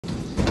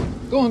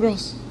Go on,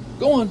 girls.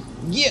 Go on.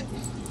 Get.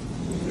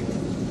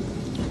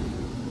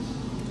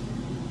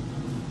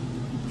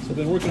 So I've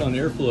been working on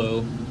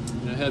airflow,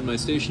 and I had my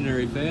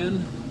stationary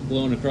fan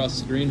blowing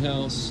across the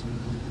greenhouse,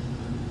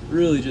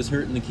 really just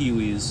hurting the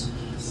kiwis.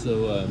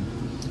 So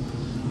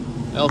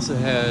I also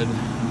had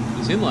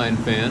this inline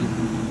fan,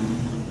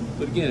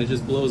 but again, it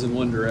just blows in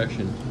one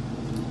direction.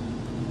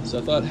 So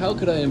I thought, how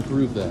could I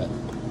improve that?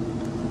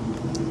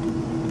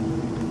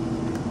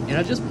 And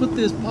I just put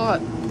this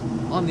pot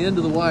on the end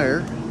of the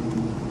wire,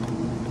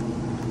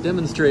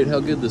 demonstrate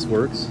how good this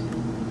works.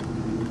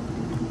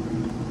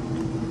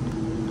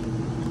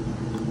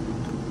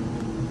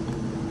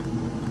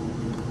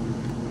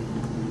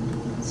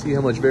 See how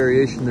much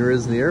variation there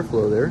is in the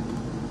airflow there.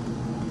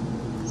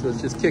 So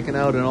it's just kicking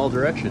out in all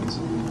directions.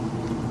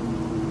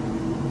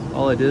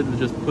 All I did was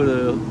just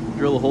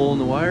drill a hole in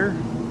the wire,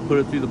 put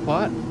it through the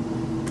pot.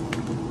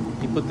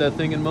 You put that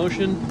thing in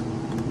motion,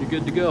 you're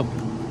good to go.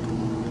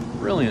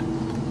 Brilliant.